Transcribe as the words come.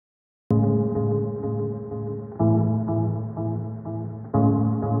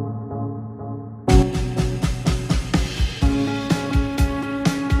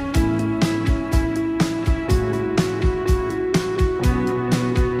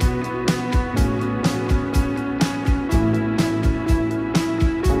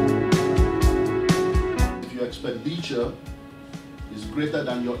greater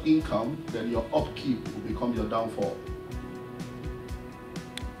than your income, then your upkeep will become your downfall.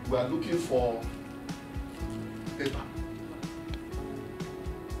 We are looking for paper.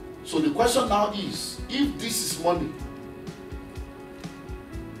 So the question now is, if this is money,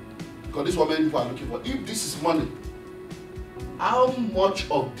 because this is what many people are looking for, if this is money, how much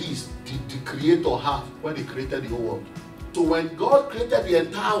of this did the Creator have when He created the whole world? So when God created the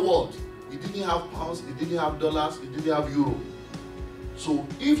entire world, He didn't have pounds, He didn't have dollars, He didn't have euro. So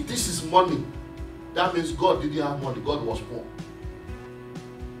if this is money, that means God didn't have money, God was poor.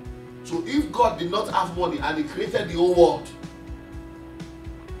 So if God did not have money and He created the whole world,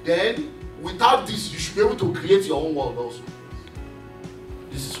 then without this, you should be able to create your own world also.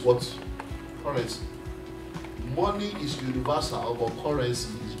 This is what currency. Money is universal, but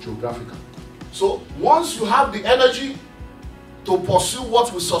currency is geographical. So once you have the energy to pursue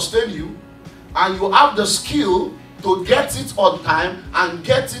what will sustain you, and you have the skill to get it on time and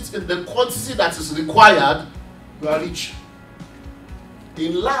get it in the quantity that is required, you are rich.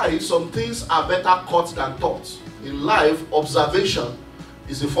 In life, some things are better caught than taught. In life, observation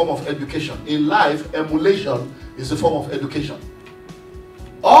is a form of education. In life, emulation is a form of education.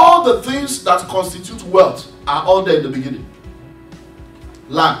 All the things that constitute wealth are all there in the beginning.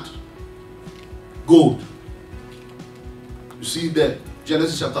 Land, gold. You see there,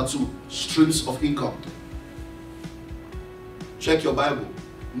 Genesis chapter 2, streams of income. Check your Bible.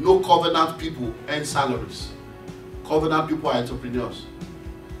 No covenant people earn salaries. Covenant people are entrepreneurs.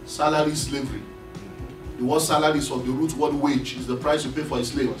 Salary slavery. The word salary is from the root word wage. Is the price you pay for a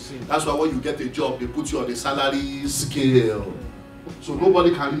slave. That's why when you get a job, they put you on a salary scale. So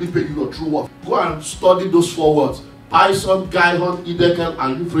nobody can really pay you your true worth. Go and study those 4 words. Python, Gihon, Edekel,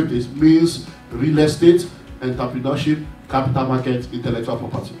 and Euphrates means real estate, entrepreneurship, capital market, intellectual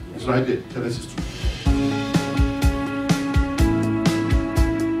property. It's right there, Genesis 2.